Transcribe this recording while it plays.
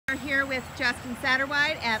We're here with Justin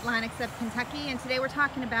Satterwhite at Linux of Kentucky, and today we're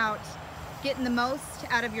talking about getting the most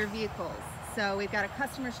out of your vehicles. So we've got a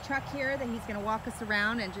customer's truck here that he's going to walk us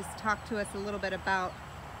around and just talk to us a little bit about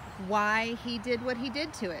why he did what he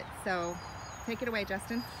did to it. So take it away,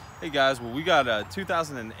 Justin. Hey guys, well, we got a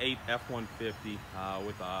 2008 F-150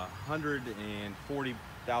 with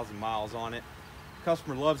 140,000 miles on it.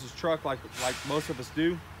 Customer loves his truck like most of us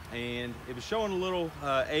do, and it was showing a little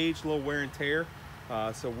age, a little wear and tear.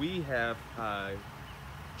 So we have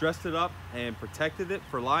dressed it up and protected it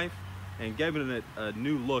for life and given it a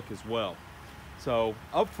new look as well. So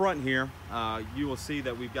up front here, you will see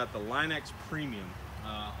that we've got the Linux Premium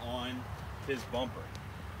on his bumper,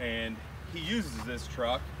 and he uses this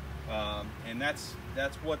truck, and that's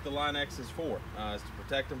what the Linux is for, is to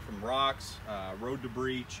protect them from rocks, road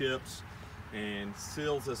debris, chips, and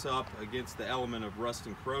seals us up against the element of rust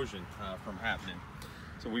and corrosion from happening.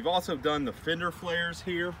 So we've also done the fender flares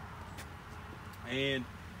here and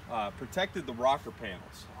protected the rocker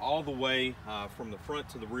panels all the way from the front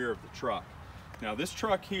to the rear of the truck. Now this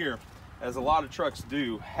truck here, as a lot of trucks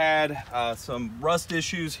do, had some rust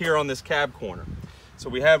issues here on this cab corner. So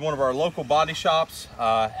we had one of our local body shops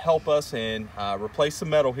help us and replace the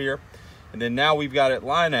metal here. And then now we've got it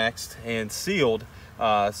Linuxed and sealed.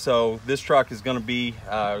 So this truck is going to be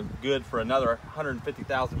good for another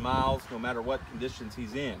 150,000 miles, no matter what conditions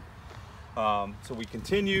he's in. So we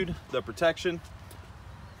continued the protection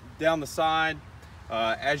down the side.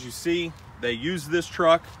 As you see, they use this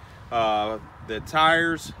truck. The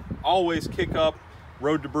tires always kick up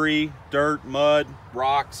road debris, dirt, mud,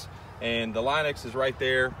 rocks, and the Linux is right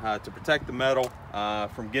there to protect the metal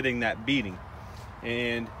from getting that beating.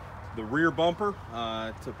 And the rear bumper,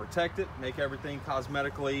 to protect it, make everything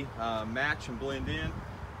cosmetically match and blend in,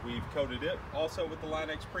 we've coated it also with the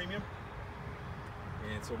Linux Premium.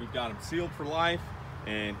 And so we've got him sealed for life,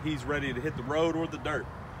 and he's ready to hit the road or the dirt.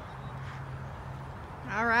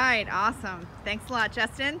 All right, awesome. Thanks a lot,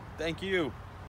 Justin. Thank you.